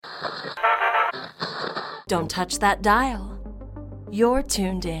Don't touch that dial. You're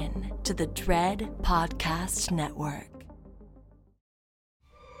tuned in to the Dread Podcast Network.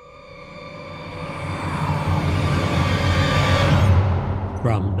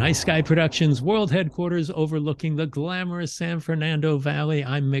 From Nice Guy Productions World Headquarters overlooking the glamorous San Fernando Valley,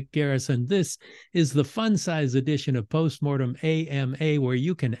 I'm Mick Garrison. This is the fun-size edition of Postmortem AMA, where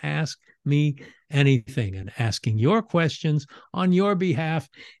you can ask me anything. And asking your questions on your behalf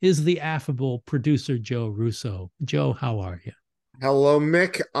is the affable producer, Joe Russo. Joe, how are you? Hello,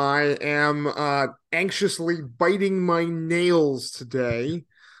 Mick. I am anxiously biting my nails today.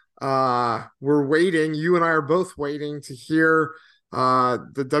 We're waiting. You and I are both waiting to hear.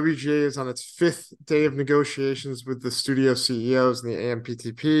 The WGA is on its fifth day of negotiations with the studio CEOs and the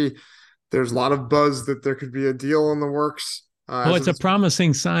AMPTP. There's a lot of buzz that there could be a deal in the works. Well, it's a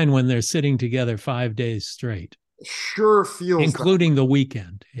promising sign when they're sitting together 5 days straight. Sure feels including the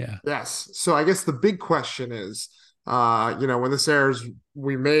weekend. Yeah. Yes. So I guess the big question is, when this airs,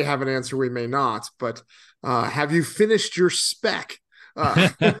 we may have an answer, we may not. But have you finished your spec?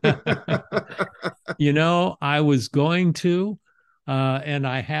 I was going to. And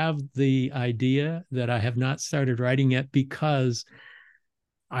I have the idea that I have not started writing yet because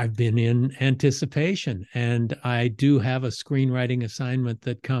I've been in anticipation, and I do have a screenwriting assignment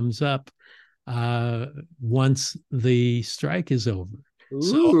that comes up once the strike is over. Ooh.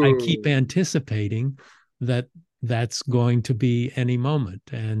 So I keep anticipating that that's going to be any moment.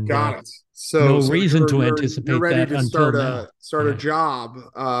 And got it. So reason to anticipate you're ready that to until start a job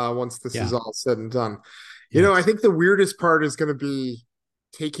once this is all said and done. Yes. I think the weirdest part is going to be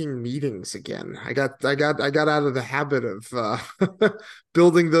taking meetings again. I got out of the habit of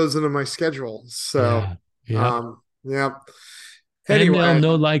building those into my schedule. So, yeah. Anyway, and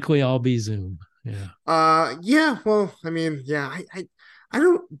they'll likely all be Zoom. Yeah. Well, I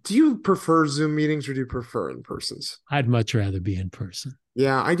don't. Do you prefer Zoom meetings or do you prefer in persons? I'd much rather be in person.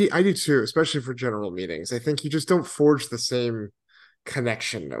 Yeah, I do too, especially for general meetings. I think you just don't forge the same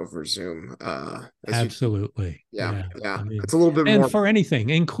connection over Zoom. Absolutely. Yeah. I mean, it's a little bit more. And for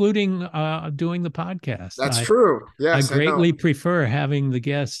anything, including doing the podcast. That's true. Yes, I greatly prefer having the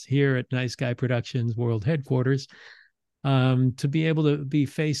guests here at Nice Guy Productions World Headquarters to be able to be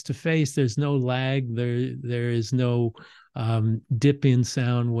face to face. There's no lag. There is no dip in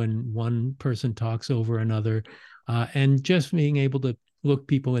sound when one person talks over another, and just being able to look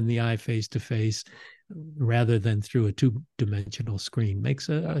people in the eye face to face rather than through a two-dimensional screen makes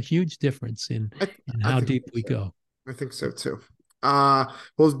a huge difference in how deep we go. I think so too.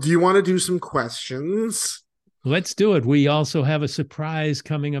 Well, do you want to do some questions? Let's do it. We also have a surprise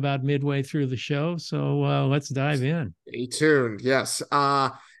coming about midway through the show, so let's dive in. Stay tuned. Yes.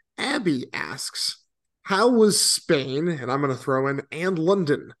 Abby asks, how was Spain? And I'm going to throw in, and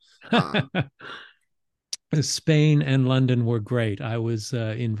London. Spain and London were great. I was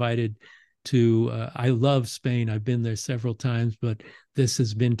invited to I love Spain. I've been there several times, but this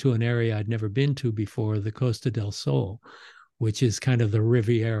has been to an area I'd never been to before, the Costa del Sol, which is kind of the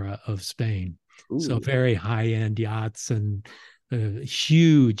Riviera of Spain. Ooh. So very high-end yachts and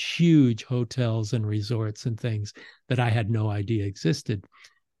huge hotels and resorts and things that I had no idea existed.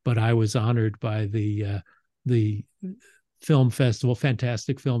 But I was honored by the film festival,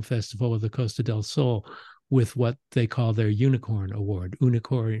 fantastic film festival of the Costa del Sol, with what they call their unicorn award,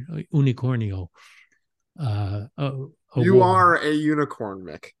 unicornio. You are a unicorn,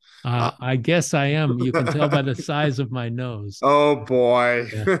 Mick. I guess I am. You can tell by the size of my nose. Oh boy,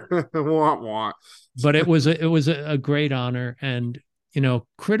 yeah. But it was a great honor, and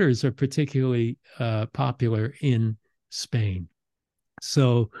critters are particularly popular in Spain.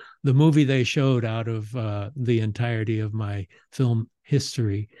 So the movie they showed out of the entirety of my film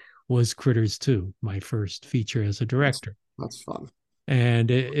history was Critters 2, my first feature as a director. That's fun.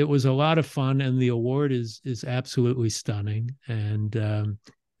 And it was a lot of fun, and the award is absolutely stunning. And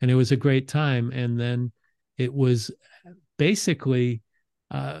it was a great time. And then it was basically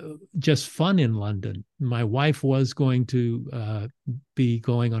just fun in London. My wife was going to be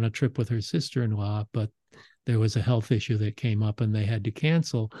going on a trip with her sister-in-law, but there was a health issue that came up and they had to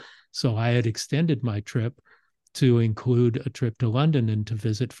cancel. So I had extended my trip to include a trip to London and to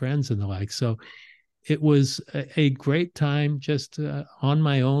visit friends and the like. So it was a great time just on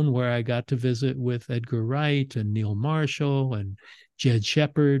my own, where I got to visit with Edgar Wright and Neil Marshall and Jed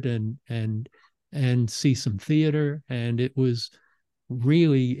Shepard and see some theater. And it was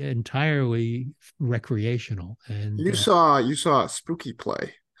really entirely recretional. And you saw a spooky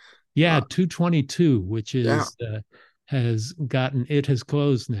play. Yeah, 222, which is has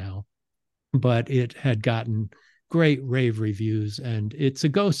closed now, but it had gotten great rave reviews, and it's a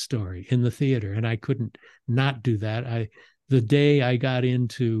ghost story in the theater, and I couldn't not do that. The day I got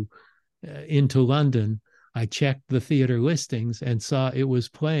into London, I checked the theater listings and saw it was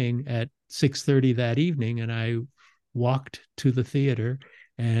playing at 6:30 that evening, and I walked to the theater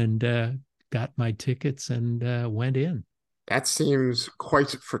and got my tickets and went in. That seems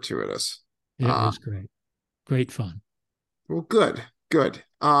quite fortuitous. It Uh, was great fun. well, good, good.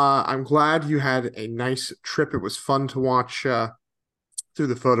 I'm glad you had a nice trip. It was fun to watch through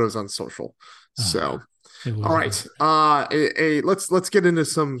the photos on social. Uh, So, it all was right. Let's get into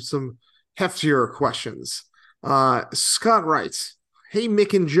some heftier questions. Scott writes, "Hey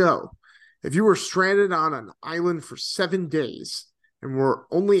Mick and Joe, if you were stranded on an island for 7 days and were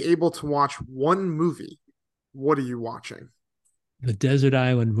only able to watch one movie, what are you watching?" the desert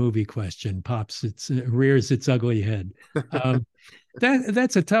island movie question rears its ugly head. Um,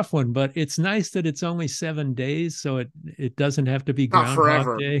 that's a tough one, but it's nice that it's only 7 days, so it doesn't have to be Not Groundhog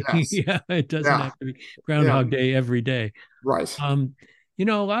forever. Day. Yes. Yeah, it doesn't Yeah. have to be Yeah. Groundhog Day every day. Right. Um, a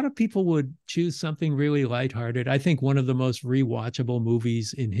lot of people would choose something really lighthearted. I think one of the most rewatchable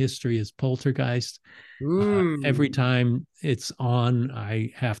movies in history is Poltergeist. Every Mm. time it's on,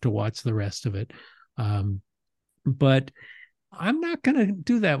 I have to watch the rest of it. But I'm not going to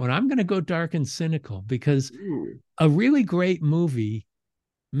do that one. I'm going to go dark and cynical because Ooh. a really great movie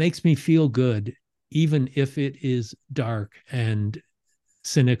makes me feel good, even if it is dark and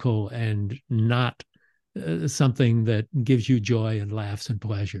cynical and not something that gives you joy and laughs and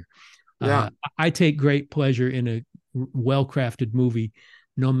pleasure. Yeah. I take great pleasure in a well crafted movie,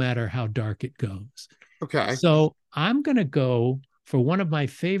 no matter how dark it goes. Okay. So I'm going to go for one of my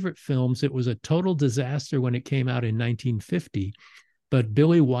favorite films. It was a total disaster when it came out in 1950, but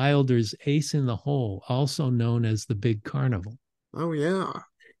Billy Wilder's Ace in the Hole, also known as The Big Carnival. Oh yeah.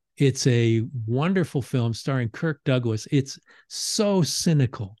 It's a wonderful film starring Kirk Douglas. It's so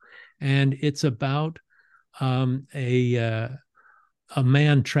cynical, and it's about um, a uh, a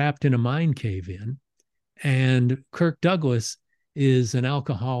man trapped in a mine cave in, and Kirk Douglas is an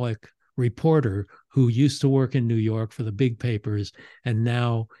alcoholic reporter who used to work in New York for the big papers and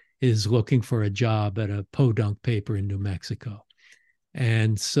now is looking for a job at a podunk paper in New Mexico.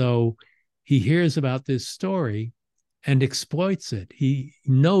 And so he hears about this story and exploits it. He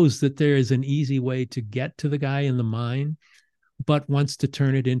knows that there is an easy way to get to the guy in the mine, but wants to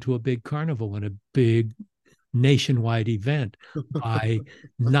turn it into a big carnival and a big nationwide event by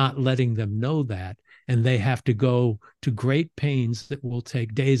not letting them know that. And they have to go to great pains that will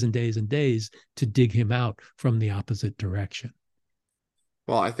take days and days and days to dig him out from the opposite direction.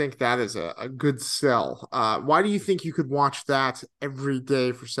 Well, I think that is a good sell. Why do you think you could watch that every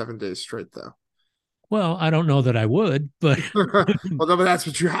day for 7 days straight, though? Well, I don't know that I would, but Well, no, but that's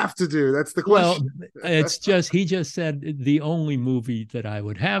what you have to do. That's the well, question. it's just he just said the only movie that I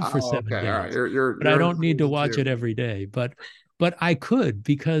would have for Oh, seven okay. All right. days, You're but I you're don't need including to the watch two. it every day. But I could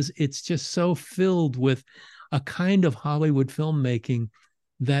because it's just so filled with a kind of Hollywood filmmaking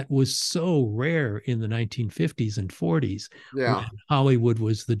that was so rare in the 1950s and 40s when Yeah. Hollywood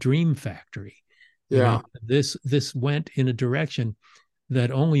was the dream factory. Yeah. This went in a direction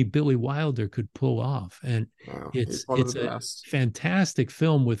that only Billy Wilder could pull off. And Wow. He's it's one of it's the a best. fantastic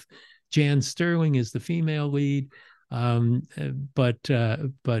film with Jan Sterling as the female lead. But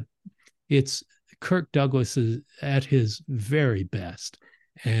it's Kirk Douglas is at his very best.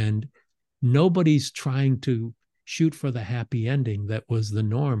 And nobody's trying to shoot for the happy ending that was the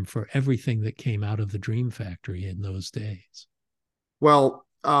norm for everything that came out of the Dream Factory in those days. Well,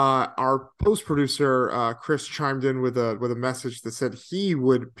 our post producer Chris chimed in with a message that said he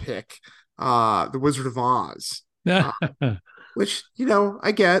would pick the Wizard of Oz, uh, which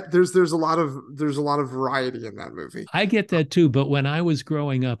I get. There's a lot of variety in that movie. I get that too, but when I was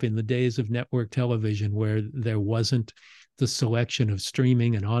growing up in the days of network television where there wasn't the selection of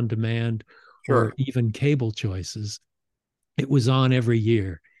streaming and on demand or Sure. even cable choices, it was on every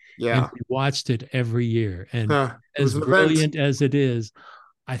year and Yeah. we watched it every year. And It as was an event. brilliant as it is,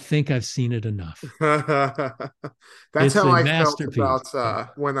 I think I've seen it enough. That's It's how a I felt masterpiece.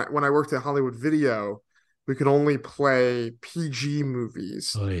 about when I worked at Hollywood Video. We could only play PG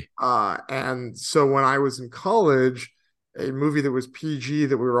movies, Oy. and so when I was in college, a movie that was PG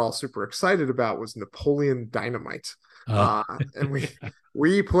that we were all super excited about was Napoleon Dynamite, Oh, and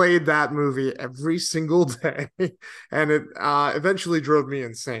we played that movie every single day, and it eventually drove me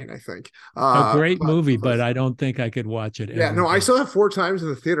insane. I think, a great movie, but but I don't think I could watch it yeah, every no, I day. saw it 4 times in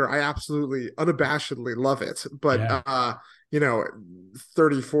the theater. I absolutely, unabashedly love it. But Yeah. you know,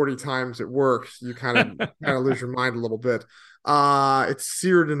 30, 40 times at work, you kind of lose your mind a little bit. It's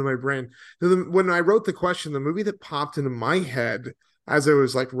seared into my brain. When I wrote the question, the movie that popped into my head as I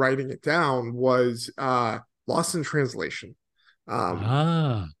was like writing it down was Lost in Translation. Um,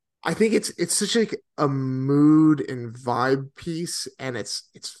 Ah, I think it's such like a mood and vibe piece, and it's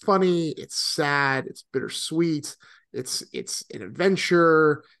funny, it's sad, it's bittersweet, it's an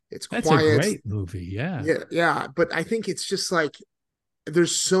adventure, it's that's a quiet. great movie. Yeah. Yeah, yeah. But I think it's just like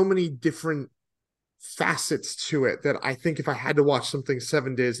there's so many different facets to it that I think if I had to watch something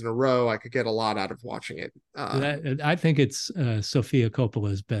 7 days in a row, I could get a lot out of watching it. I think it's Sofia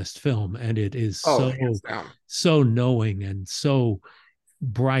Coppola's best film, and it is Oh, so hands down. so knowing and so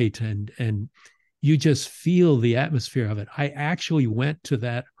bright, and you just feel the atmosphere of it. I actually went to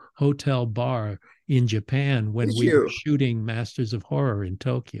that hotel bar in Japan when Did we were you? shooting Masters of Horror in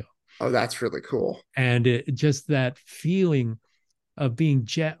Tokyo, Oh, that's really cool. and just that feeling of being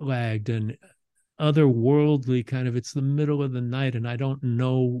jet lagged and otherworldly, kind of, it's the middle of the night and I don't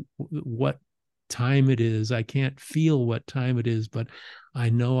know what time it is. I can't feel what time it is, but I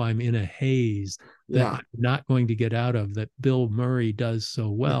know I'm in a haze that Yeah. I'm not going to get out of, that Bill Murray does so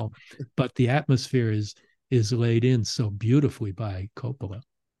well. But the atmosphere is laid in so beautifully by Coppola.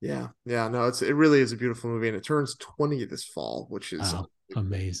 Yeah. Yeah. No, it really is a beautiful movie, and it turns 20 this fall, which is Wow,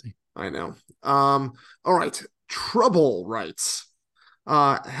 amazing. I know. All right. Trouble writes.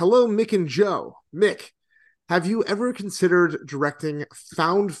 Hello, Mick and Joe. Mick, have you ever considered directing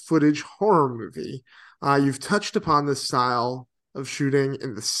found footage horror movie? You've touched upon this style of shooting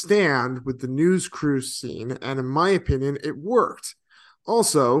in The Stand with the news crew scene, and in my opinion, it worked.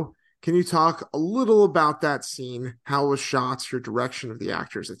 Also, can you talk a little about that scene, how it was shot, your direction of the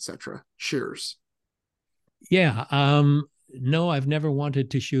actors, etc.? Cheers. Yeah. No, I've never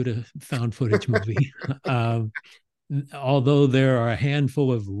wanted to shoot a found footage movie. um, Although there are a handful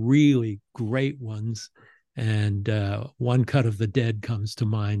of really great ones, and One Cut of the Dead comes to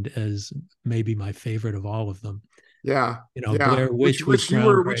mind as maybe my favorite of all of them. Yeah, You know, yeah. Blair Which Witch was which you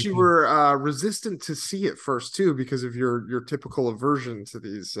groundbreaking. were resistant to see at first too, because of your typical aversion to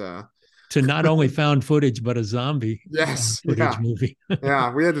these. To not only found footage, but a zombie found Yes, footage yeah, movie.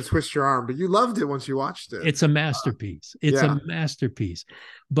 yeah. We had to twist your arm, but you loved it once you watched it. It's a masterpiece. It's Yeah, a masterpiece.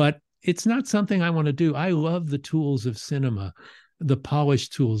 But it's not something I want to do. I love the tools of cinema, the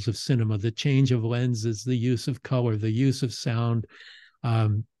polished tools of cinema, the change of lenses, the use of color, the use of sound,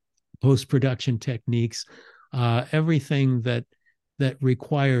 um, post-production techniques, everything that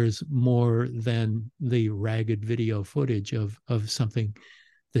requires more than the ragged video footage of something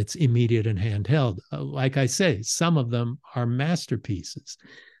that's immediate and handheld. Like I say, some of them are masterpieces,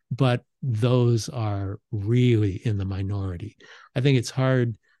 but those are really in the minority. I think it's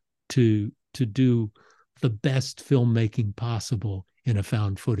hard to do the best filmmaking possible in a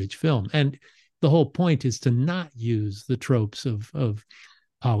found footage film. And the whole point is to not use the tropes of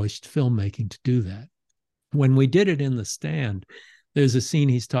polished filmmaking to do that. When we did it in The Stand, there's a scene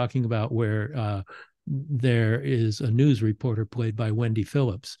he's talking about where there is a news reporter played by Wendy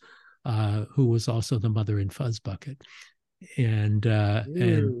Phillips, who was also the mother in Fuzzbucket, and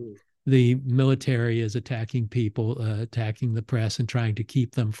mm, the military is attacking people, attacking the press, and trying to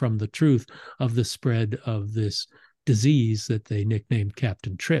keep them from the truth of the spread of this disease that they nicknamed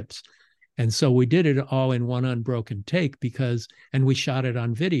Captain Trips. And so we did it all in one unbroken take and we shot it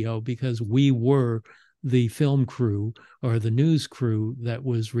on video because we were the film crew or the news crew that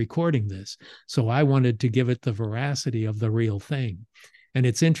was recording this. So I wanted to give it the veracity of the real thing. And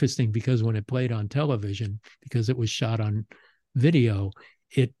it's interesting because when it played on television, because it was shot on video,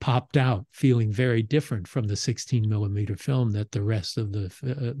 it popped out feeling very different from the 16 millimeter film that the rest of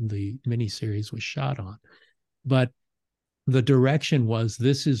the miniseries was shot on. But the direction was,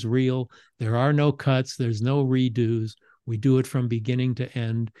 this is real. There are no cuts. There's no redos. We do it from beginning to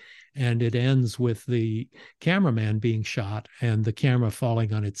end. And it ends with the cameraman being shot and the camera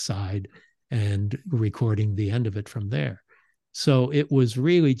falling on its side and recording the end of it from there. So it was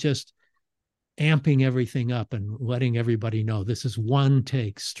really just amping everything up and letting everybody know this is one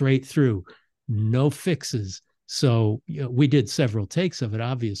take straight through, no fixes. So we did several takes of it,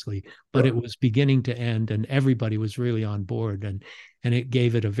 obviously, but it sure. was beginning to end, and everybody was really on board, and it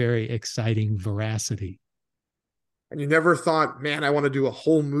gave it a very exciting veracity. And you never thought, man, I want to do a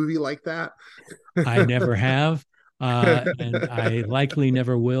whole movie like that. I never have, and I likely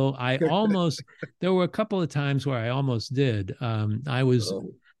never will. There were a couple of times where I almost did.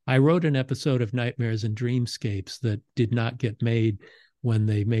 Oh, I wrote an episode of Nightmares and Dreamscapes that did not get made when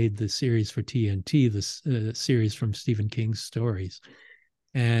they made the series for TNT, the series from Stephen King's stories.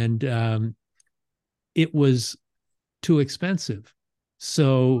 And it was too expensive.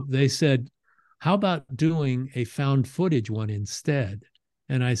 So they said, how about doing a found footage one instead?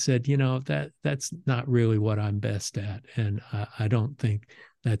 And I said, that's not really what I'm best at. And I don't think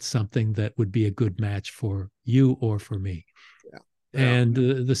that's something that would be a good match for you or for me. Yeah. Yeah. And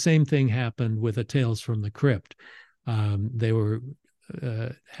the same thing happened with A Tales from the Crypt. They were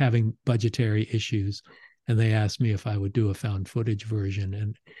having budgetary issues, and they asked me if I would do a found footage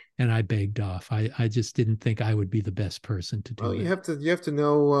version, and I begged off. I just didn't think I would be the best person to do Well, that. you have to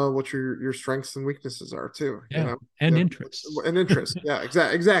know what your strengths and weaknesses are too. You Yeah, know, and yeah, interests. and interest. Yeah,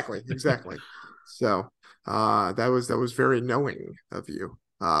 exactly. So that was very knowing of you.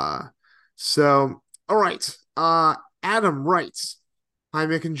 So all right. Adam writes, "Hi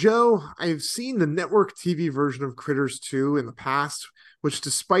Mick and Joe. I've seen the network TV version of Critters 2 in the past, which,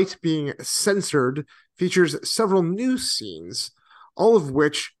 despite being censored, features several new scenes, all of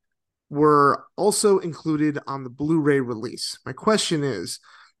which were also included on the Blu-ray release. My question is,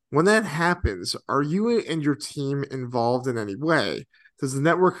 when that happens, are you and your team involved in any way? Does the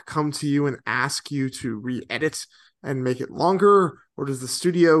network come to you and ask you to re-edit and make it longer, or does the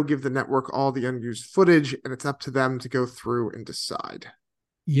studio give the network all the unused footage and it's up to them to go through and decide?"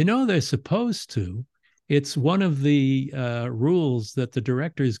 They're supposed to. It's one of the rules that the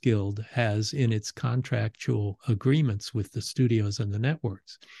Directors Guild has in its contractual agreements with the studios and the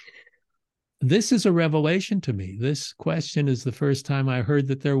networks. This is a revelation to me. This question is the first time I heard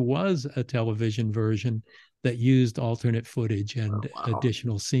that there was a television version that used alternate footage and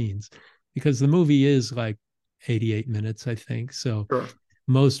additional scenes, because the movie is like 88 minutes, I think. So Sure.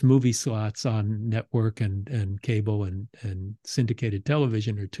 most movie slots on network and cable and syndicated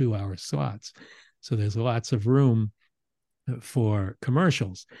television are 2-hour slots. So there's lots of room for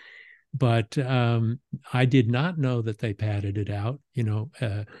commercials. But I did not know that they padded it out.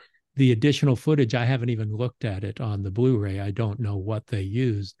 The additional footage, I haven't even looked at it on the Blu-ray. I don't know what they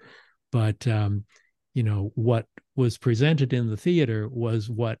used, but what was presented in the theater was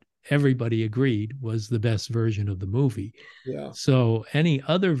what everybody agreed was the best version of the movie. Yeah. So any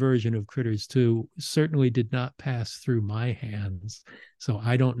other version of Critters 2 certainly did not pass through my hands. So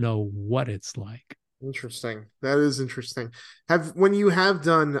I don't know what it's like. Interesting. That is interesting. When you have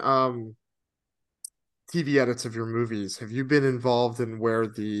done TV edits of your movies, have you been involved in where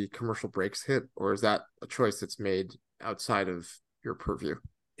the commercial breaks hit, or is that a choice that's made outside of your purview?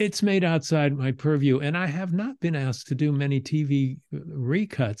 It's made outside my purview, and I have not been asked to do many TV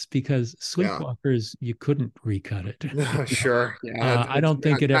recuts because Sleepwalkers, you couldn't recut it. Sure. Yeah. I don't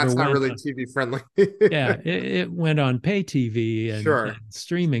think it ever that's not went really on, TV friendly. yeah, it went on pay TV and Sure.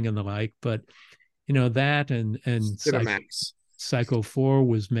 streaming and the like, but that and Cinemax. Psycho 4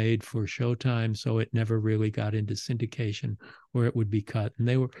 was made for Showtime, so it never really got into syndication where it would be cut. And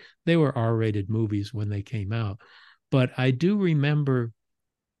they were R-rated movies when they came out. But I don't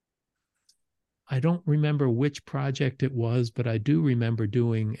remember which project it was, but I do remember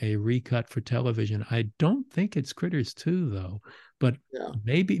doing a recut for television. I don't think it's Critters 2 though, but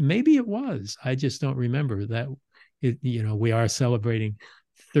maybe it was. I just don't remember that. We are celebrating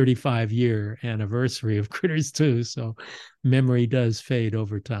 35-year anniversary of Critters 2, so memory does fade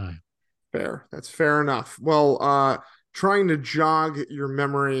over time. Fair. That's fair enough. Well, trying to jog your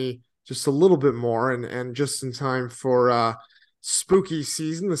memory just a little bit more and just in time for spooky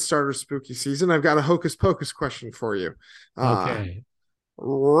season, the start of spooky season, I've got a hocus pocus question for you. Okay.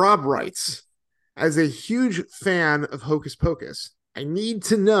 Rob writes, as a huge fan of Hocus Pocus, I need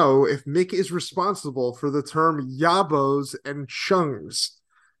to know if Mick is responsible for the term yabos and chungs.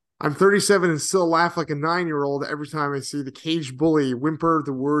 I'm 37 and still laugh like a 9-year-old every time I see the caged bully whimper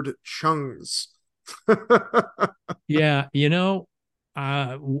the word chungs. Yeah,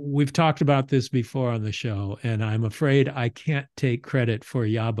 we've talked about this before on the show, and I'm afraid I can't take credit for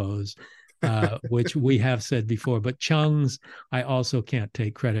yabos, which we have said before, but chungs I also can't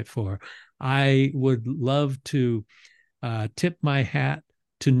take credit for. I would love to tip my hat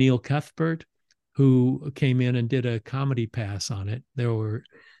to Neil Cuthbert, who came in and did a comedy pass on it. There were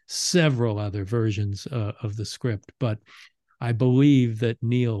several other versions of the script, but I believe that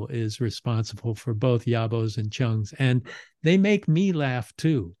Neil is responsible for both yabos and chungs, and they make me laugh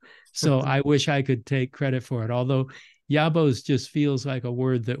too. So I wish I could take credit for it, although yabos just feels like a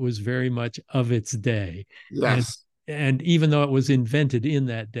word that was very much of its day. Yes. And even though it was invented in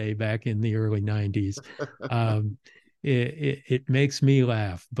that day back in the early 90s, it makes me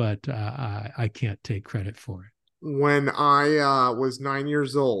laugh, but I can't take credit for it. when I was 9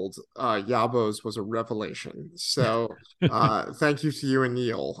 years old, Yabos was a revelation. So thank you to you and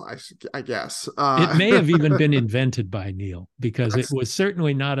Neil, I guess. It may have even been invented by Neil, because it was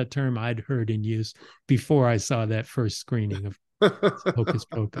certainly not a term I'd heard in use before I saw that first screening of Hocus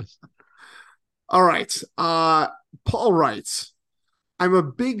Pocus. All right. Paul writes, I'm a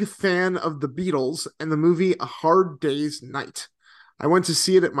big fan of the Beatles and the movie A Hard Day's Night. I went to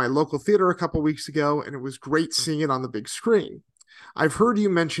see it at my local theater a couple weeks ago, and it was great seeing it on the big screen. I've heard you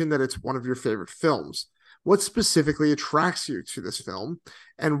mention that it's one of your favorite films. What specifically attracts you to this film,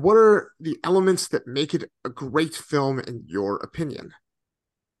 and what are the elements that make it a great film in your opinion?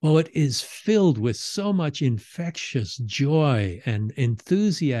 Well, it is filled with so much infectious joy and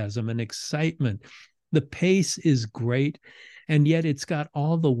enthusiasm and excitement. The pace is great, and yet it's got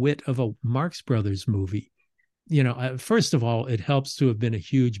all the wit of a Marx Brothers movie. First of all, it helps to have been a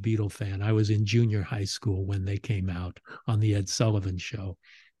huge Beatle fan. I was in junior high school when they came out on the Ed Sullivan Show.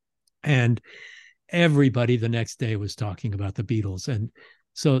 And everybody the next day was talking about the Beatles. And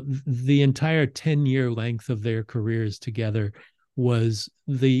so the entire 10-year length of their careers together was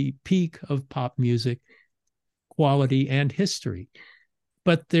the peak of pop music quality and history.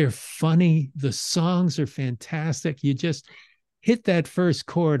 But they're funny. The songs are fantastic. You just hit that first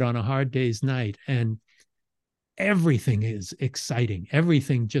chord on A Hard Day's Night, and everything is exciting.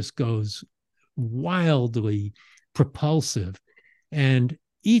 Everything just goes wildly propulsive. And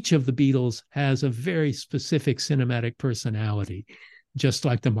each of the Beatles has a very specific cinematic personality, just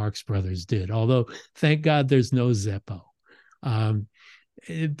like the Marx Brothers did. Although, thank God, there's no Zeppo.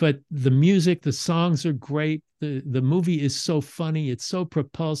 But the music, the songs are great. The movie is so funny. It's so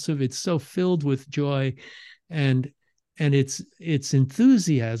propulsive. It's so filled with joy, and its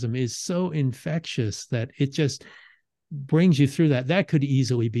enthusiasm is so infectious that it just brings you through that. That could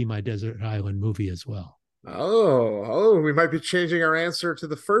easily be my Desert Island movie as well. We might be changing our answer to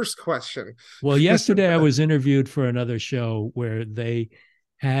the first question. Well, yesterday I was interviewed for another show where they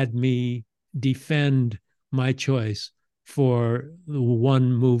had me defend my choice for the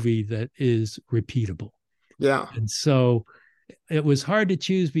one movie that is repeatable. Yeah. And so it was hard to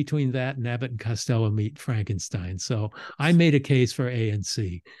choose between that and Abbott and Costello Meet Frankenstein. So I made a case for A and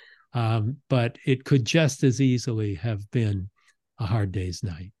C, but it could just as easily have been A Hard Day's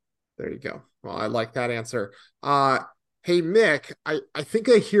Night. There you go. Well, I like that answer. Hey, Mick, I think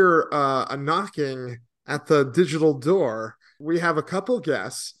I hear a knocking at the digital door. We have a couple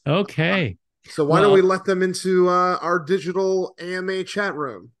guests. Okay. So why don't we let them into our digital AMA chat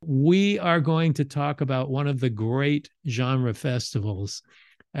room? We are going to talk about one of the great genre festivals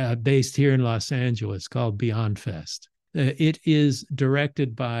based here in Los Angeles called Beyond Fest. It is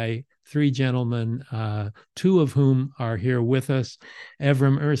directed by three gentlemen, two of whom are here with us,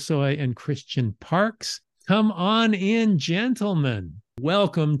 Evrim Ursoy and Christian Parks. Come on in, gentlemen.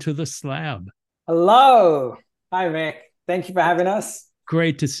 Welcome to the Slab. Hello. Hi, Mick. Thank you for having us.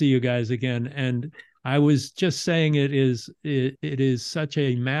 Great to see you guys again. And I was just saying it is such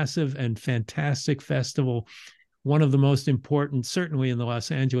a massive and fantastic festival, one of the most important, certainly in the Los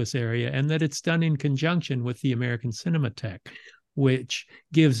Angeles area, and that it's done in conjunction with the American Cinematheque, which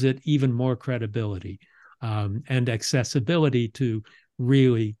gives it even more credibility and accessibility to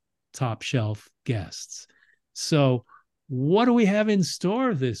really top shelf guests. So what do we have in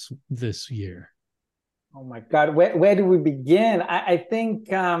store this year? Oh my God, where do we begin? I think,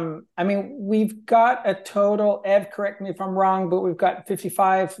 we've got a total, Ev, correct me if I'm wrong, but we've got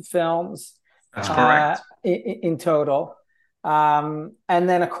 55 films. That's correct. In total. And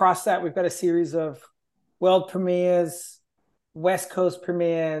then across that, we've got a series of world premieres, West Coast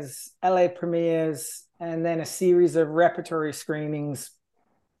premieres, LA premieres, and then a series of repertory screenings.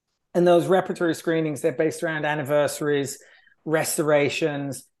 And those repertory screenings, they're based around anniversaries,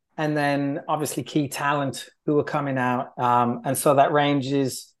 restorations, and then obviously key talent who are coming out. And so that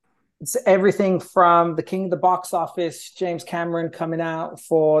ranges, it's everything from the king of the box office, James Cameron, coming out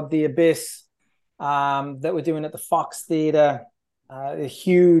for The Abyss, that we're doing at the Fox Theater, a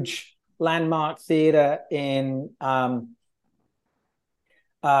huge landmark theater in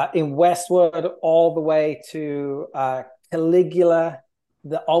Westwood, all the way to Caligula,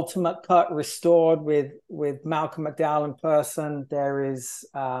 the ultimate cut restored with Malcolm McDowell in person. There is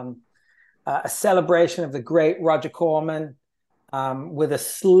a celebration of the great Roger Corman with a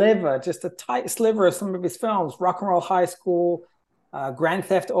sliver, just a tight sliver of some of his films, Rock and Roll High School, Grand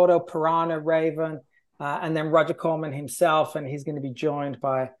Theft Auto, Piranha, Raven, and then Roger Corman himself, and he's going to be joined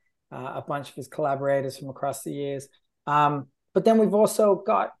by a bunch of his collaborators from across the years. But then we've also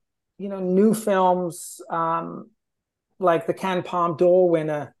got, new films like the Cannes Palme d'Or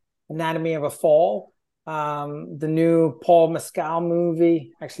winner, Anatomy of a Fall, the new Paul Mescal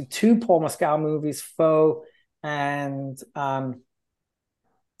movie, actually two Paul Mescal movies, Foe and All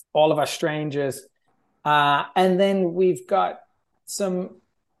of Us Strangers. And then we've got some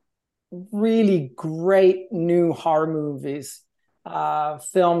really great new horror movies,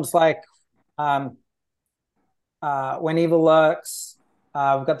 films like When Evil Lurks.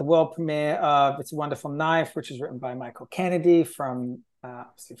 We've got the world premiere of It's a Wonderful Knife, which is written by Michael Kennedy from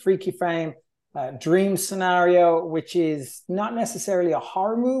obviously Freaky fame. Dream Scenario, which is not necessarily a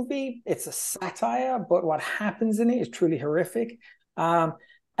horror movie, it's a satire, but what happens in it is truly horrific. And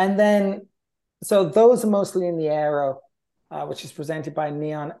then, so those are mostly in the Arrow, which is presented by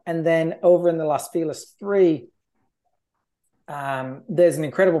Neon. And then over in the Los Feliz 3, there's an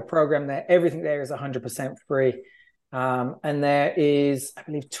incredible program there. Everything there is 100% free. And there is, I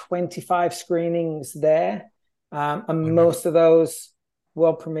believe, 25 screenings there. And most of those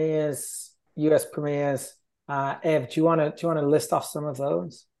world premieres, US premieres. Ev, do you want to list off some of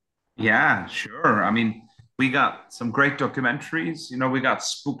those? Yeah, sure. I mean, we got some great documentaries. We got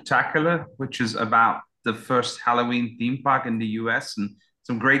Spooktacular, which is about the first Halloween theme park in the US, and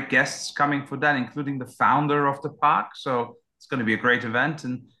some great guests coming for that, including the founder of the park. So it's going to be a great event.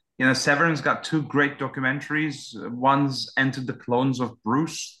 And Severn's got two great documentaries. One's Enter the Clones of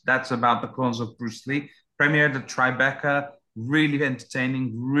Bruce. That's about the clones of Bruce Lee. Premiered at Tribeca. Really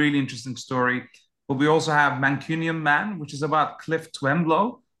entertaining, really interesting story. But we also have Mancunian Man, which is about Cliff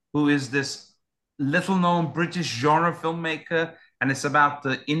Twemblow, who is this little-known British genre filmmaker, and it's about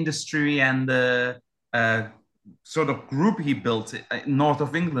the industry and the sort of group he built north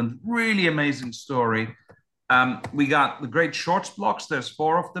of England. Really amazing story. We got the great shorts blocks. There's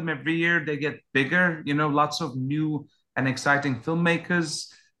 4 of them every year. They get bigger, lots of new and exciting filmmakers.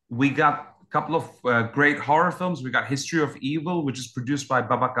 We got couple of great horror films. We got History of Evil, which is produced by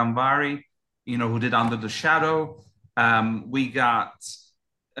Baba Kanvari, who did Under the Shadow. We got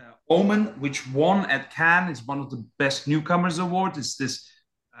Omen, which won at Cannes. It's one of the best newcomers awards. It's this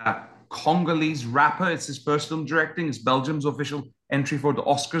Congolese rapper. It's his first film directing. It's Belgium's official entry for the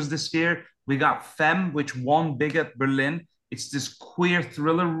Oscars this year. We got Femme, which won big at Berlin. It's this queer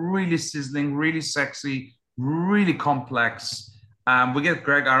thriller, really sizzling, really sexy, really complex. We get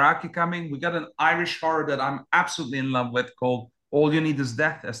Greg Araki coming. We got an Irish horror that I'm absolutely in love with called All You Need Is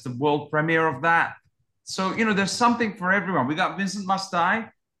Death as the world premiere of that. So, there's something for everyone. We got Vincent Must Die,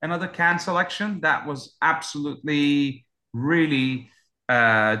 another Cannes selection that was absolutely, really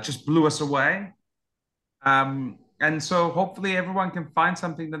just blew us away. And so hopefully everyone can find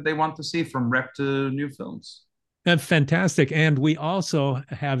something that they want to see from rep to new films. Fantastic. And we also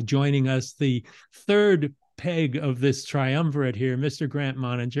have joining us the third peg of this triumvirate here, Mr. Grant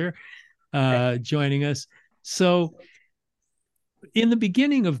Moninger, joining us. So in the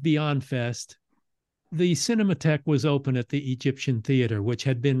beginning of Beyond Fest, the Cinematheque was open at the Egyptian Theater, which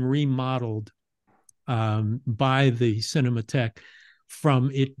had been remodeled by the Cinematheque from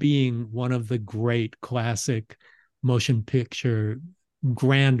it being one of the great classic motion picture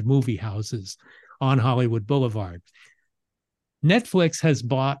grand movie houses on Hollywood Boulevard. Netflix has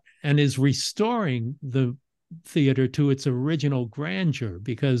bought and is restoring the theater to its original grandeur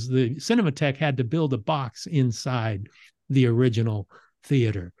because the Cinematheque had to build a box inside the original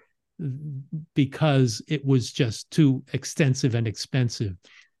theater because it was just too extensive and expensive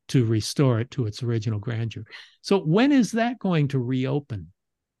to restore it to its original grandeur. So when is that going to reopen?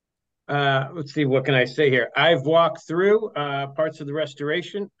 Let's see, what can I say here? I've walked through parts of the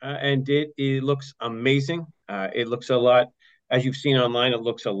restoration and it looks amazing. It looks a lot, as you've seen online, it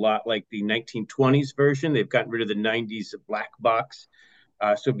looks a lot like the 1920s version. They've gotten rid of the 90s black box.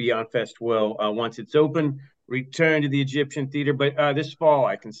 So Beyond Fest will, once it's open, return to the Egyptian Theater. But this fall,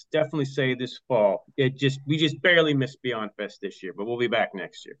 I can definitely say this fall, we just barely missed Beyond Fest this year, but we'll be back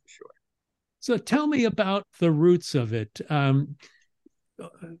next year for sure. So tell me about the roots of it.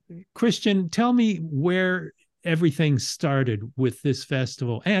 Christian, tell me where everything started with this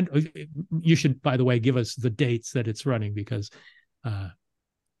festival. And you should, by the way, give us the dates that it's running because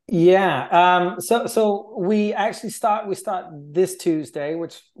so we actually start this Tuesday,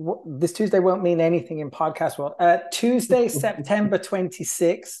 which this Tuesday won't mean anything in podcast world. Tuesday, September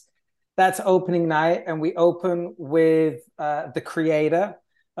 26th, that's opening night, and we open with The Creator.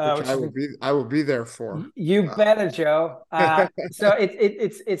 Which I will be there for. You better, Joe. So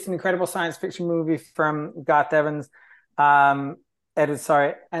it's an incredible science fiction movie from Garth Evans. And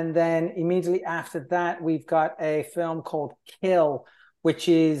then immediately after that, we've got a film called Kill, which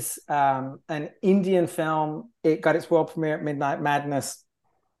is an Indian film. It got its world premiere at Midnight Madness.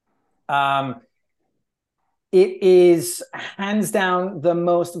 It is hands down the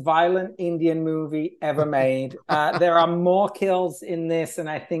most violent Indian movie ever made. There are more kills in this than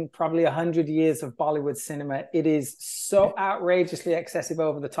I think probably 100 years of Bollywood cinema. It is so outrageously excessive,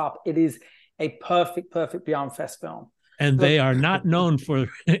 over the top. It is a perfect Beyond Fest film. And Look, they are not known for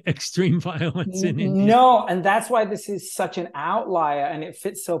extreme violence in India. No, and that's why this is such an outlier, and it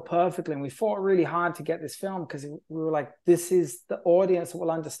fits so perfectly. And we fought really hard to get this film because we were like, this is the audience that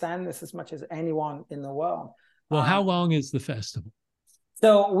will understand this as much as anyone in the world. Well, how long is the festival?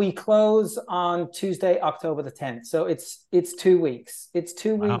 So we close on Tuesday, October the 10th. So it's 2 weeks. It's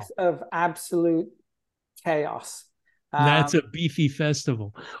 2 weeks of absolute chaos. That's a beefy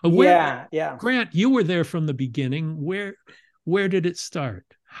festival. Yeah. Grant, you were there from the beginning. Where did it start?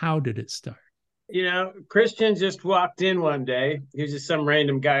 How did it start? Christian just walked in one day. He was just some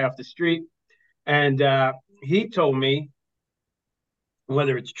random guy off the street. And he told me,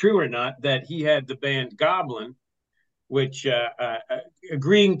 whether it's true or not, that he had the band Goblin, which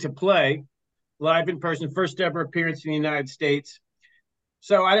agreeing to play live in person, first ever appearance in the United States.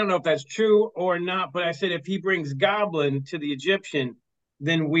 So I don't know if that's true or not, but I said, if he brings Goblin to the Egyptian,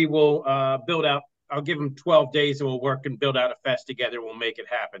 then we will build out. I'll give him 12 days and we'll work and build out a fest together. We'll make it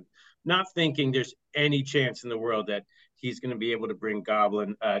happen. Not thinking there's any chance in the world that he's going to be able to bring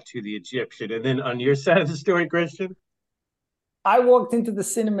Goblin to the Egyptian. And then on your side of the story, Christian? I walked into the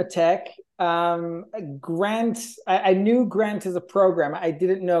Cinematheque. Grant, I knew Grant as a programmer. I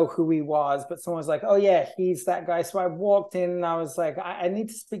didn't know who he was, but someone was like, oh yeah, he's that guy. So I walked in and I was like, I need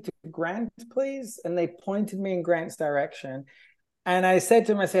to speak to Grant, please. And they pointed me in Grant's direction. And I said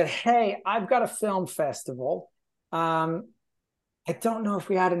to him, I said, hey, I've got a film festival. I don't know if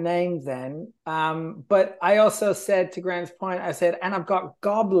we had a name then. But I also said, to Grant's point, I said, and I've got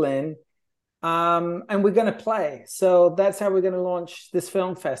Goblin, and we're going to play. So that's how we're going to launch this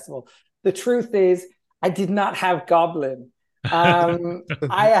film festival. The truth is, I did not have Goblin. I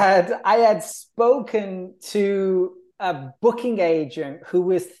had spoken to a booking agent who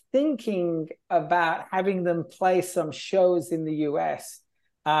was thinking about having them play some shows in the US.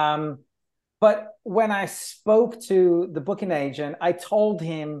 But when I spoke to the booking agent, I told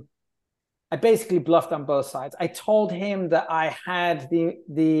him, I basically bluffed on both sides. I told him that I had the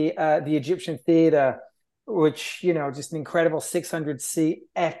Egyptian theater, which, just an incredible 600-seat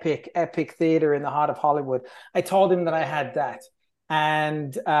epic theater in the heart of Hollywood. I told him that I had that.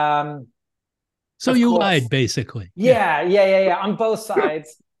 And so you lied, basically. Yeah, on both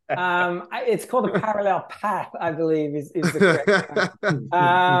sides. It's called a parallel path, I believe, is the correct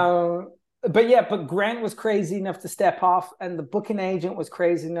term. But Grant was crazy enough to step off, and the booking agent was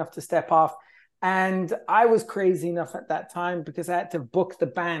crazy enough to step off. And I was crazy enough at that time because I had to book the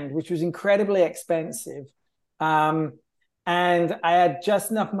band, which was incredibly expensive. And I had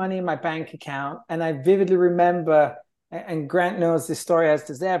just enough money in my bank account. And I vividly remember, and Grant knows this story as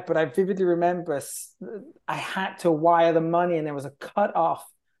does that, but I vividly remember I had to wire the money, and there was a cutoff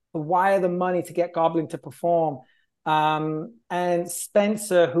to wire the money to get Goblin to perform. And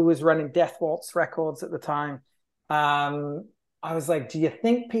Spencer, who was running Death Waltz Records at the time, I was like, do you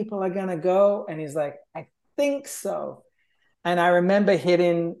think people are going to go? And he's like, I think so. And I remember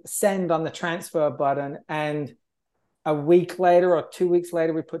hitting send on the transfer button, and a week later or 2 weeks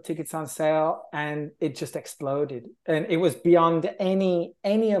later, we put tickets on sale, and it just exploded. And it was beyond any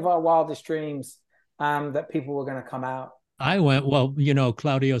of our wildest dreams that people were going to come out. I went,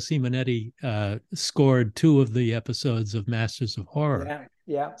 Claudio Simonetti scored 2 of the episodes of Masters of Horror.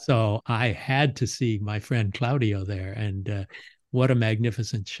 Yeah. So I had to see my friend Claudio there, and what a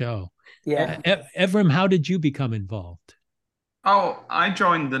magnificent show. Yeah. Evrim, how did you become involved? Oh, I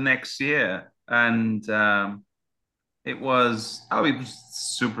joined the next year, and it was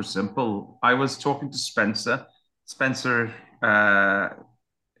super simple. I was talking to Spencer. Spencer,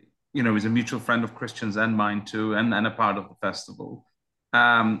 he's a mutual friend of Christian's and mine too, and a part of the festival.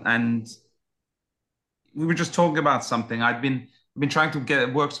 And we were just talking about something. I've been trying to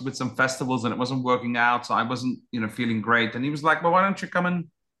work with some festivals, and it wasn't working out. So I wasn't, feeling great. And he was like, well, why don't you come and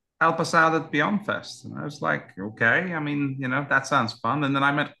help us out at Beyond Fest? And I was like, okay. That sounds fun. And then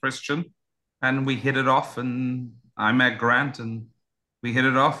I met Christian, and we hit it off, and I met Grant, and we hit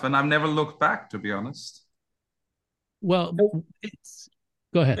it off, and I've never looked back, to be honest. Well,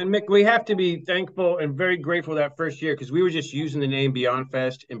 go ahead. And Mick, we have to be thankful and very grateful that first year, because we were just using the name Beyond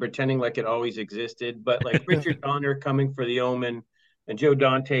Fest and pretending like it always existed. But like Richard Donner coming for The Omen, and Joe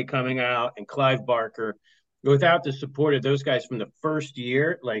Dante coming out, and Clive Barker, without the support of those guys from the first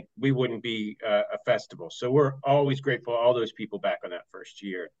year, like, we wouldn't be a festival. So we're always grateful all those people back on that first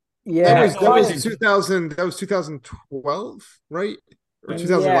year. Yeah, that was 2000. That was 2012, right? Or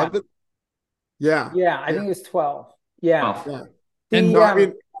 2011. Yeah. Yeah, I think it was 12. Yeah. Well, Yeah. And No, I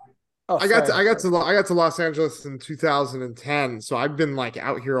mean, Oh, I got sorry. I got to Los Angeles in 2010, so I've been like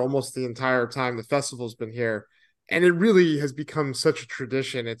out here almost the entire time the festival's been here, and it really has become such a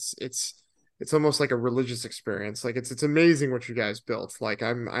tradition. It's almost like a religious experience. Like it's amazing what you guys built. Like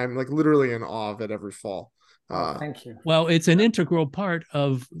I'm like literally in awe of it every fall. Oh, thank you. Well, it's an integral part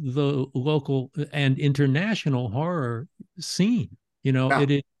of the local and international horror scene. You know,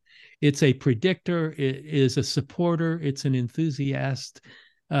 Yeah. it's a predictor, it is a supporter, it's an enthusiast,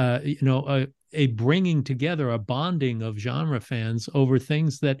 a bringing together, a bonding of genre fans over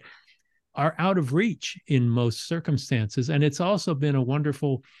things that are out of reach in most circumstances. And it's also been a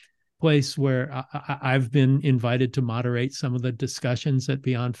wonderful place where I've been invited to moderate some of the discussions at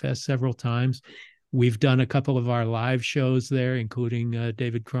Beyond Fest several times. We've done a couple of our live shows there, including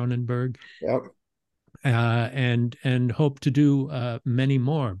David Cronenberg, Yep. and hope to do many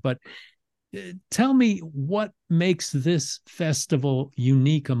more. But tell me what makes this festival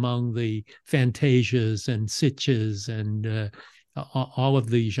unique among the Fantasias and Sitches and all of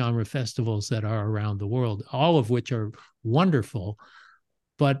the genre festivals that are around the world, all of which are wonderful,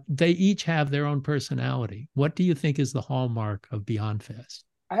 but they each have their own personality. What do you think is the hallmark of Beyond Fest?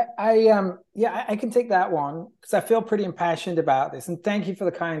 I can take that one because I feel pretty impassioned about this. And thank you for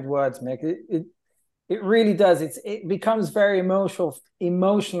the kind words, Mick. It really does. It becomes very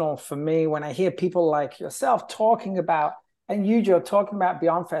emotional for me when I hear people like yourself talking about, and you, Joe, talking about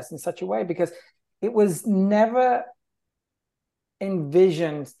Beyond Fest in such a way, because it was never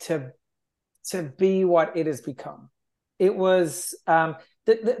envisioned to be what it has become. It was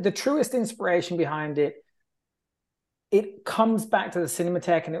the truest inspiration behind it. It comes back to the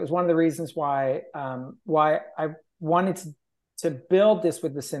Cinematheque, and it was one of the reasons why I wanted to build this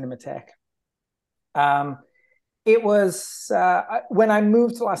with the Cinematheque. It was when I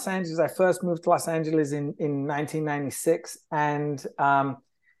moved to Los Angeles. I first moved to Los Angeles in 1996, and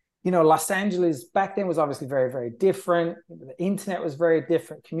Los Angeles back then was obviously very, very different. The internet was very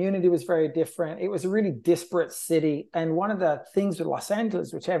different. Community was very different. It was a really disparate city. And one of the things with Los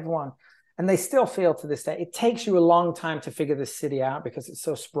Angeles, which everyone, and they still feel to this day, it takes you a long time to figure this city out because it's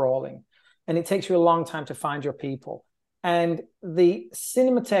so sprawling. And it takes you a long time to find your people. And the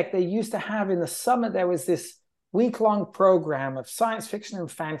Cinematheque, they used to have in the summer, there was this week-long program of science fiction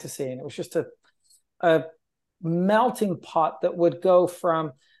and fantasy. And it was just a melting pot that would go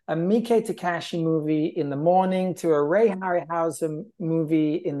from a Miike Takahashi movie in the morning to a Ray Harryhausen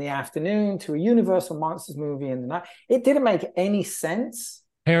movie in the afternoon to a Universal Monsters movie in the night. It didn't make any sense.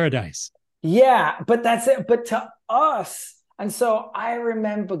 Paradise. Yeah, but that's it. But to us, and so I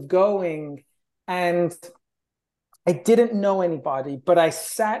remember going, and I didn't know anybody, but I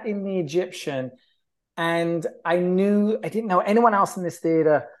sat in the Egyptian, and I didn't know anyone else in this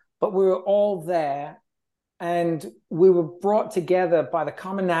theater, but we were all there. And we were brought together by the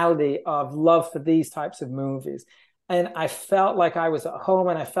commonality of love for these types of movies. And I felt like I was at home,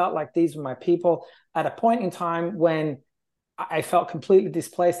 and I felt like these were my people at a point in time when I felt completely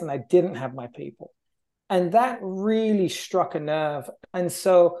displaced and I didn't have my people. And that really struck a nerve. And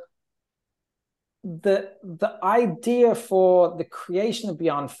so the idea for the creation of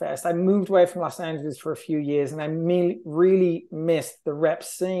Beyond Fest, I moved away from Los Angeles for a few years, and I really missed the rep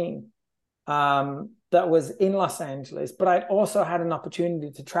scene that was in Los Angeles, but I'd also had an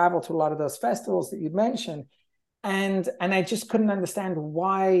opportunity to travel to a lot of those festivals that you'd mentioned. And I just couldn't understand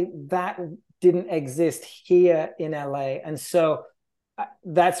why that didn't exist here in LA. And so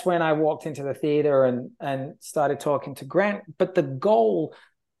that's when I walked into the theater and started talking to Grant. But the goal,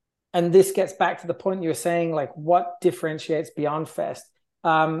 and this gets back to the point you were saying, like what differentiates Beyond Fest?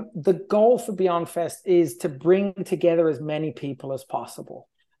 The goal for Beyond Fest is to bring together as many people as possible.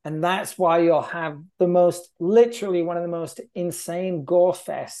 And that's why you'll have literally one of the most insane gore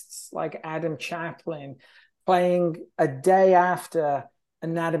fests, like Adam Chaplin playing a day after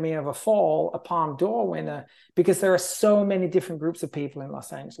Anatomy of a Fall, a Palme d'Or winner, because there are so many different groups of people in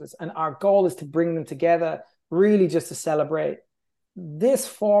Los Angeles. And our goal is to bring them together, really just to celebrate this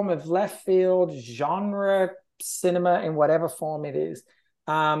form of left field genre cinema in whatever form it is.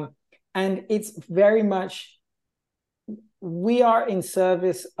 And it's very much, we are in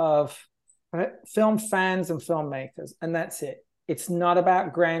service of film fans and filmmakers, and that's it. It's not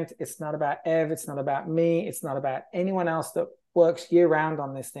about Grant. It's not about Ev. It's not about me. It's not about anyone else that works year round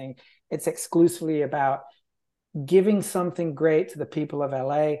on this thing. It's exclusively about giving something great to the people of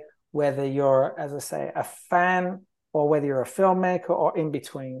LA, whether you're, as I say, a fan or whether you're a filmmaker or in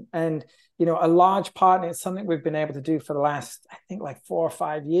between. And, a large part, and it's something we've been able to do for the last, I think, like 4 or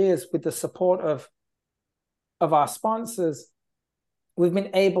 5 years with the support of our sponsors. We've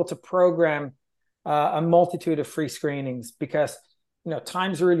been able to program a multitude of free screenings because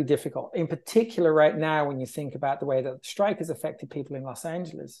times are really difficult, in particular right now when you think about the way that the strike has affected people in Los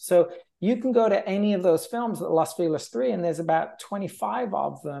Angeles. So you can go to any of those films at Los Feliz 3, and there's about 25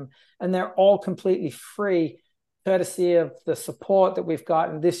 of them, and they're all completely free, courtesy of the support that we've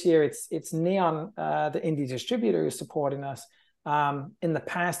gotten. This year, it's Neon, the indie distributor, who's supporting us. In the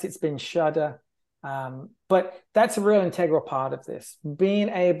past, it's been Shudder. But that's a real integral part of this, being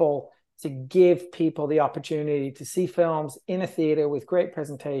able to give people the opportunity to see films in a theater with great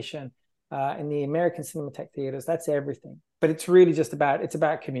presentation in the American Cinematheque theaters. That's everything. But it's really just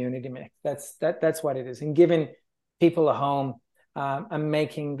about community, Mick. That's what it is. And giving people a home and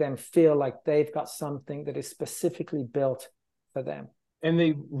making them feel like they've got something that is specifically built for them. And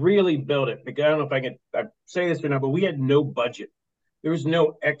they really built it. Because I don't know if I say this or not, but we had no budget. There was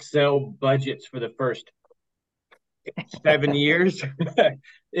no Excel budgets for the first 7 years.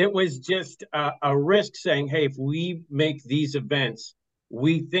 It was just a risk saying, hey, if we make these events,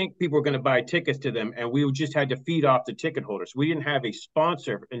 we think people are going to buy tickets to them, and we just had to feed off the ticket holders. We didn't have a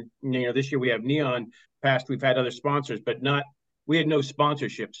sponsor. And this year we have Neon. Past we've had other sponsors, but we had no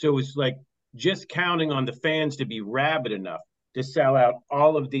sponsorship. So it was like just counting on the fans to be rabid enough to sell out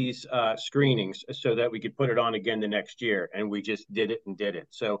all of these screenings so that we could put it on again the next year. And we just did it.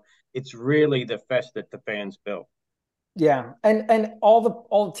 So it's really the fest that the fans built. Yeah. And all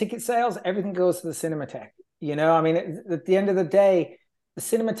the ticket sales, everything goes to the Cinematheque. I mean, at the end of the day, the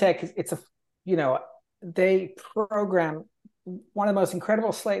Cinematheque, they program one of the most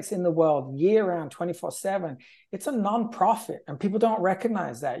incredible slates in the world year-round, 24/7. It's a non-profit, and people don't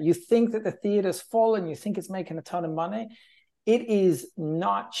recognize that. You think that the theater's full and you think it's making a ton of money. It is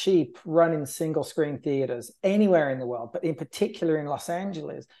not cheap running single screen theaters anywhere in the world, but in particular in Los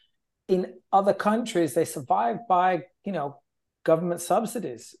Angeles. In other countries, they survive by, government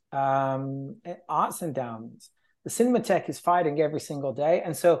subsidies, arts endowments. The Cinematheque is fighting every single day.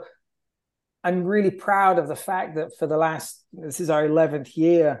 And so I'm really proud of the fact that this is our 11th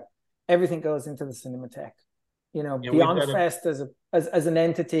year, everything goes into the Cinematheque. Beyond Fest as an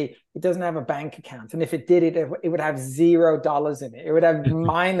entity, it doesn't have a bank account. And if it did, it would have $0 in it. It would have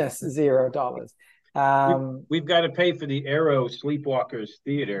minus $0. We've got to pay for the Aero Sleepwalkers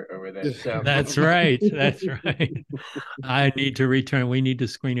Theater over there. So. That's right. I need to return. We need to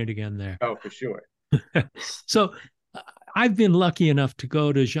screen it again there. Oh, for sure. So I've been lucky enough to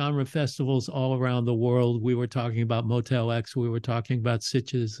go to genre festivals all around the world. We were talking about Motel X. We were talking about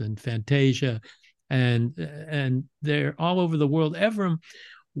Sitges and Fantasia. And they're all over the world. Evrim,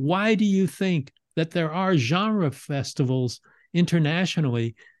 why do you think that there are genre festivals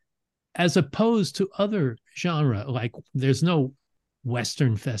internationally as opposed to other genre? Like there's no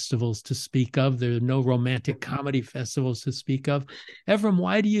Western festivals to speak of. There are no romantic comedy festivals to speak of. Evrim,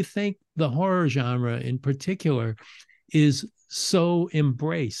 why do you think the horror genre in particular is so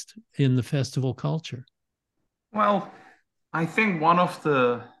embraced in the festival culture? Well, I think one of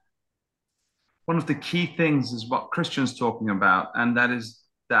the key things is what Christian's talking about, and that is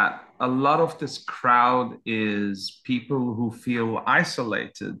that a lot of this crowd is people who feel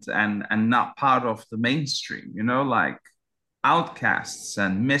isolated and not part of the mainstream, like outcasts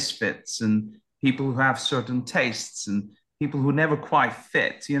and misfits and people who have certain tastes and people who never quite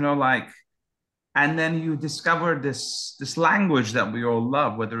fit, and then you discover this language that we all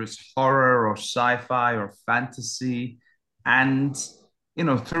love, whether it's horror or sci-fi or fantasy. And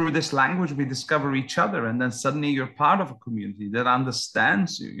through this language, we discover each other. And then suddenly you're part of a community that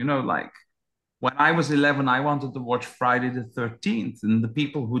understands you. Like when I was 11, I wanted to watch Friday the 13th. And the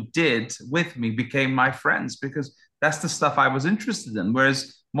people who did with me became my friends because that's the stuff I was interested in.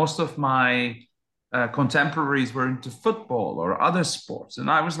 Whereas most of my contemporaries were into football or other sports. And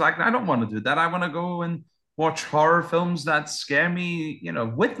I was like, I don't want to do that. I want to go and watch horror films that scare me,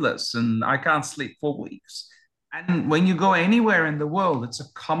 witless, and I can't sleep for weeks. And when you go anywhere in the world, it's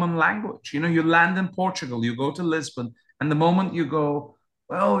a common language. You land in Portugal, you go to Lisbon, and the moment you go,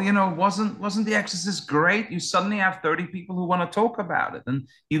 well, wasn't The Exorcist great? You suddenly have 30 people who want to talk about it. And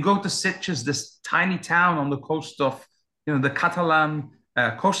you go to Sitges, this tiny town on the coast of, the Catalan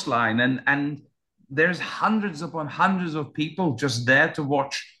coastline, and there's hundreds upon hundreds of people just there to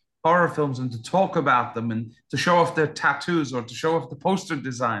watch horror films and to talk about them and to show off their tattoos or to show off the poster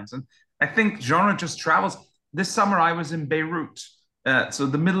designs. And I think genre just travels. This summer, I was in Beirut. So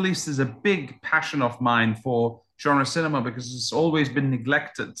the Middle East is a big passion of mine for genre cinema because it's always been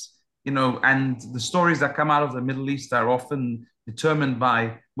neglected, and the stories that come out of the Middle East are often determined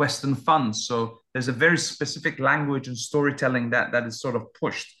by Western funds. So there's a very specific language and storytelling that is sort of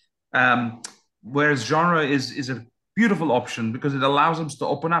pushed. Whereas genre is a beautiful option because it allows them to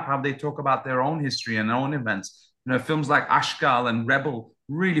open up how they talk about their own history and their own events. Films like Ashgal and Rebel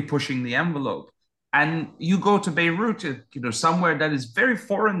really pushing the envelope. And you go to Beirut, somewhere that is very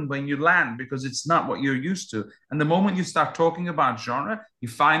foreign when you land because it's not what you're used to. And the moment you start talking about genre, you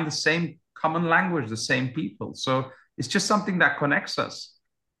find the same common language, the same people. So it's just something that connects us.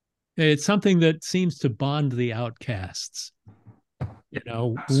 It's something that seems to bond the outcasts.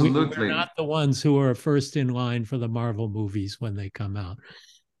 Absolutely. We're not the ones who are first in line for the Marvel movies when they come out.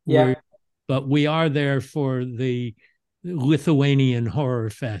 Yeah. But we are there for the Lithuanian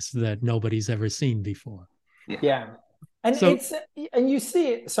horror fest that nobody's ever seen before. Yeah. And you see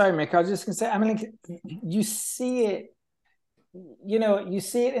it. Sorry, Mick, I was just gonna say, I mean, you see it, you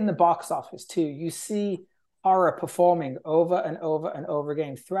see it in the box office too. You see horror performing over and over and over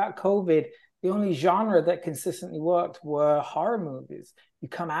again. Throughout COVID, the only genre that consistently worked were horror movies. You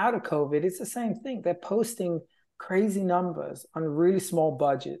come out of COVID, it's the same thing. They're posting crazy numbers on really small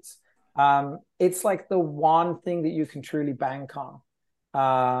budgets. It's like the one thing that you can truly bank on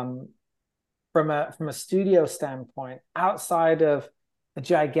from a studio standpoint, outside of the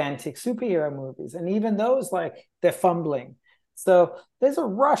gigantic superhero movies. And even those, like, they're fumbling. So there's a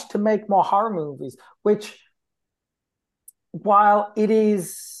rush to make more horror movies, which, while it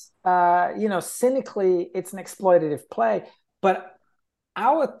is, cynically, it's an exploitative play, but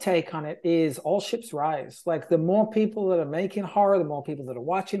our take on it is all ships rise. Like, the more people that are making horror, the more people that are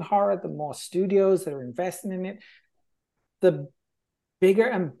watching horror, the more studios that are investing in it, the bigger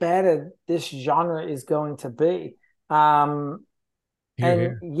and better this genre is going to be. Yeah,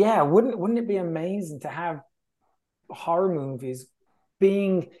 wouldn't it be amazing to have horror movies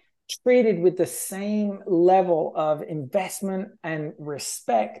being treated with the same level of investment and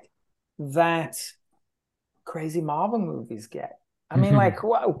respect that crazy Marvel movies get? I mean, like,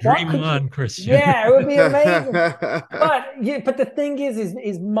 what Dream could on, you... Christian. Yeah, it would be amazing. but the thing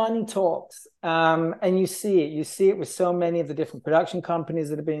is money talks, and you see it with so many of the different production companies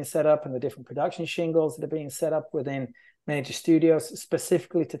that are being set up and the different production shingles that are being set up within major studios,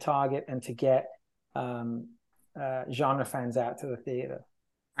 specifically to target and to get genre fans out to the theater.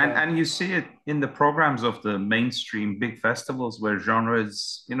 And you see it in the programs of the mainstream big festivals where genre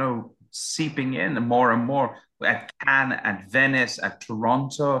is, seeping in more and more. At Cannes, at Venice, at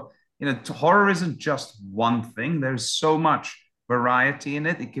Toronto, horror isn't just one thing. There's so much variety in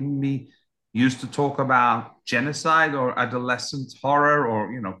it. It can be used to talk about genocide or adolescent horror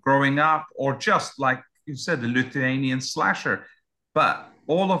or, growing up, or just like you said, the Lithuanian slasher. But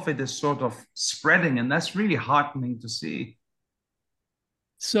all of it is sort of spreading, and that's really heartening to see.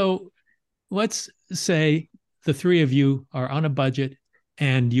 So let's say the three of you are on a budget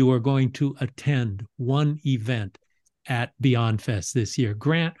and you are going to attend one event at Beyond Fest this year.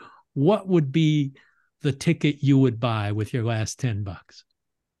 Grant, what would be the ticket you would buy with your last $10?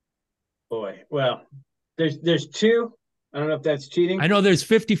 Boy, well, there's two. I don't know if that's cheating. I know there's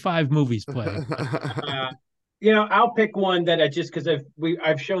 55 movies playing. I'll pick one that because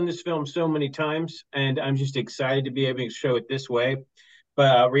I've shown this film so many times, and I'm just excited to be able to show it this way.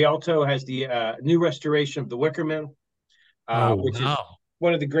 But Rialto has the new restoration of The Wicker Man, which is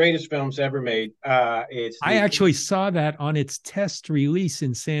one of the greatest films ever made. I actually saw that on its test release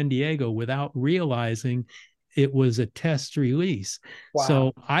in San Diego without realizing it was a test release. Wow.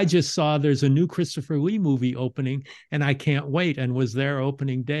 So I just saw there's a new Christopher Lee movie opening, and I can't wait, and was there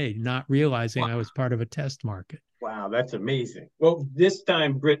opening day, not realizing I was part of a test market. Wow, that's amazing. Well, this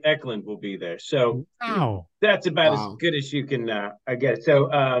time Britt Eklund will be there. So that's about as good as you can get.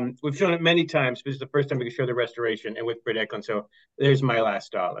 So we've shown it many times. This is the first time we can show the restoration, and with Britt Eklund. So there's my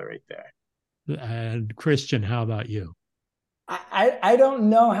last $1 right there. And Christian, how about you? I don't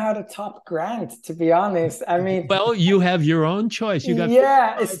know how to top Grant, to be honest. I mean, well, you have your own choice. You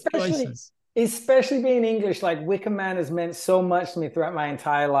got especially being English. Like, Wicker Man has meant so much to me throughout my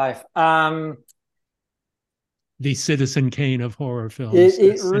entire life. The Citizen Kane of horror films.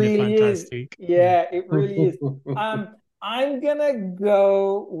 It really is. Yeah, it really is. I'm gonna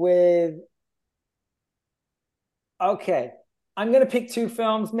go with. Okay, I'm gonna pick two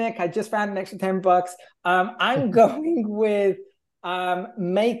films, Mick. I just found an extra $10. I'm going with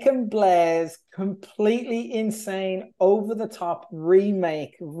Macon Blair's completely insane, over the top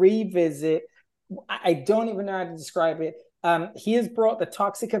remake, revisit. I don't even know how to describe it. He has brought the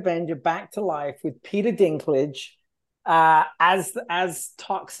Toxic Avenger back to life with Peter Dinklage as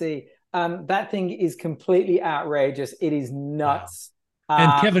Toxie. That thing is completely outrageous. It is nuts. Wow.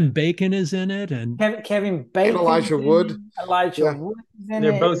 And Kevin Bacon is in it, and Kevin Bacon, and Elijah Wood. Wood is in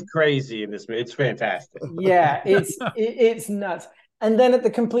They're it. both crazy in this movie. It's fantastic. Yeah, it's nuts. And then at the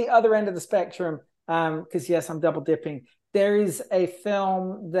complete other end of the spectrum, because yes, I'm double dipping. There is a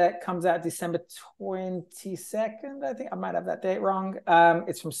film that comes out December 22nd. I think I might have that date wrong.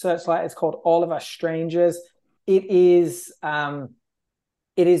 It's from Searchlight. It's called All of Us Strangers. It is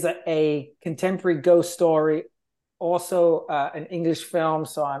a contemporary ghost story, also an English film.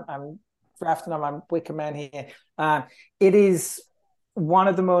 So I'm drafting on my Wicker Man here. It is one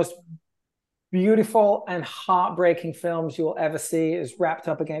of the most beautiful and heartbreaking films you will ever see. Is wrapped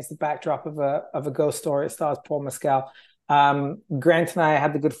up against the backdrop of a ghost story. It stars Paul Mescal. Grant and I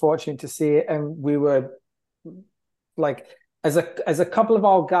had the good fortune to see it, and we were like, as a couple of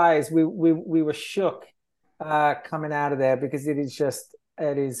old guys, we were shook coming out of there, because it is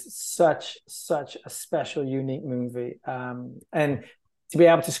such a special, unique movie. And to be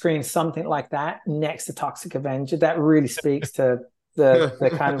able to screen something like that next to Toxic Avenger, that really speaks to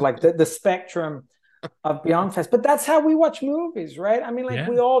the kind of like the spectrum of Beyond Fest. But that's how we watch movies, right? I mean, like,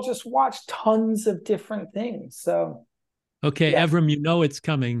 we all just watch tons of different things. So okay, yeah. Evrim, you know it's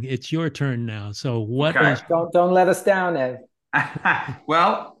coming. It's your turn now. So what is... Don't let us down, Ed.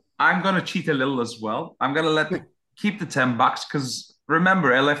 Well, I'm going to cheat a little as well. I'm going to keep the $10 because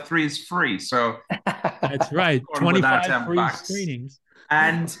remember, LF3 is free. So that's right. 25 free screenings.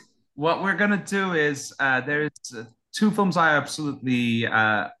 And what we're going to do is there's two films I absolutely,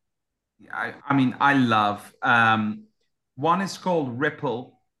 I love. One is called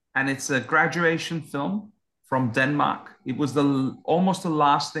Ripple, and it's a graduation film from Denmark. It was almost the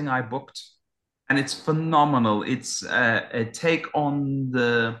last thing I booked, and it's phenomenal. It's a take on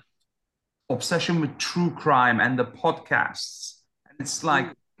the obsession with true crime and the podcasts. And it's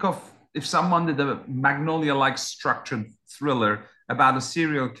like, if someone did a Magnolia-like structured thriller about a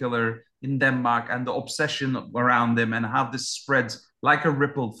serial killer in Denmark and the obsession around them and how this spreads like a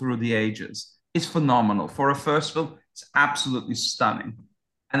ripple through the ages. It's phenomenal. For a first film, it's absolutely stunning.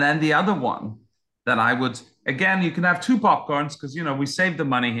 And then the other one that I would, again, you can have two popcorns because, you know, we saved the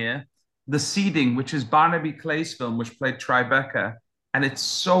money here. The Seeding, which is Barnaby Clay's film, which played Tribeca. And it's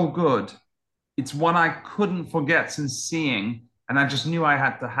so good. It's one I couldn't forget since seeing, and I just knew I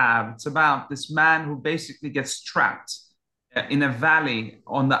had to have. It's about this man who basically gets trapped in a valley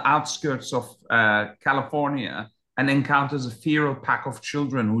on the outskirts of California and encounters a feral pack of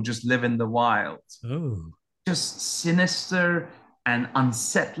children who just live in the wild. Oh. Just sinister and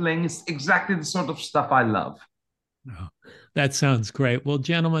unsettling. It's exactly the sort of stuff I love. Oh, that sounds great. Well,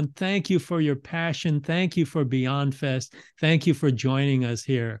 gentlemen, thank you for your passion. Thank you for Beyond Fest. Thank you for joining us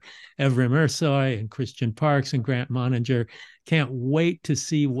here. Evrim Ersoy and Christian Parks and Grant Moninger. Can't wait to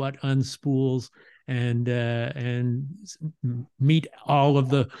see what unspools and meet all of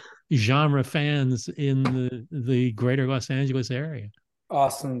the genre fans in the greater Los Angeles area.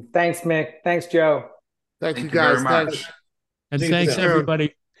 Awesome. Thanks, Mick. Thanks, Joe. Thank you guys. Thanks. And thanks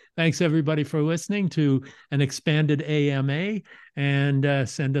everybody. Thanks everybody for listening to an expanded AMA, and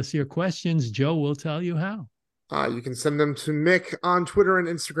send us your questions. Joe will tell you how. You can send them to Mick on Twitter and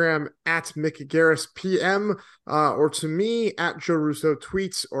Instagram at Mick Garris PM, or to me at Joe Russo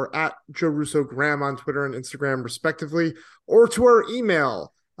Tweets or at Joe Russo Graham on Twitter and Instagram, respectively, or to our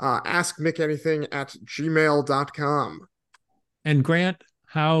email, askmickanything@gmail.com. And Grant,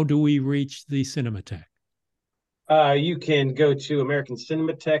 how do we reach the Cinematheque? You can go to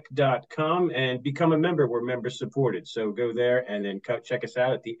americancinematheque.com and become a member. We're member supported. So go there and then check us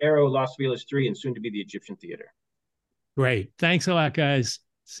out at the Aero, Los Feliz 3, and soon to be the Egyptian Theater. Great. Thanks a lot, guys.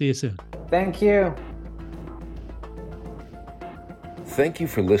 See you soon. Thank you. Thank you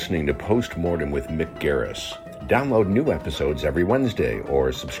for listening to Postmortem with Mick Garris. Download new episodes every Wednesday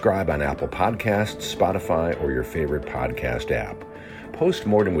or subscribe on Apple Podcasts, Spotify, or your favorite podcast app.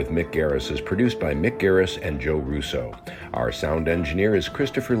 Postmortem with Mick Garris is produced by Mick Garris and Joe Russo. Our sound engineer is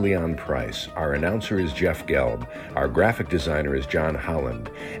Christopher Leon Price. Our announcer is Jeff Gelb. Our graphic designer is John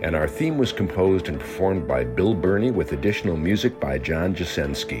Holland. And our theme was composed and performed by Bill Burney with additional music by John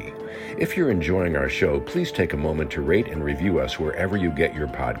Jasensky. If you're enjoying our show, please take a moment to rate and review us wherever you get your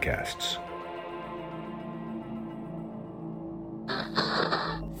podcasts.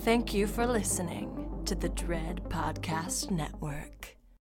 Thank you for listening to the Dread Podcast Network.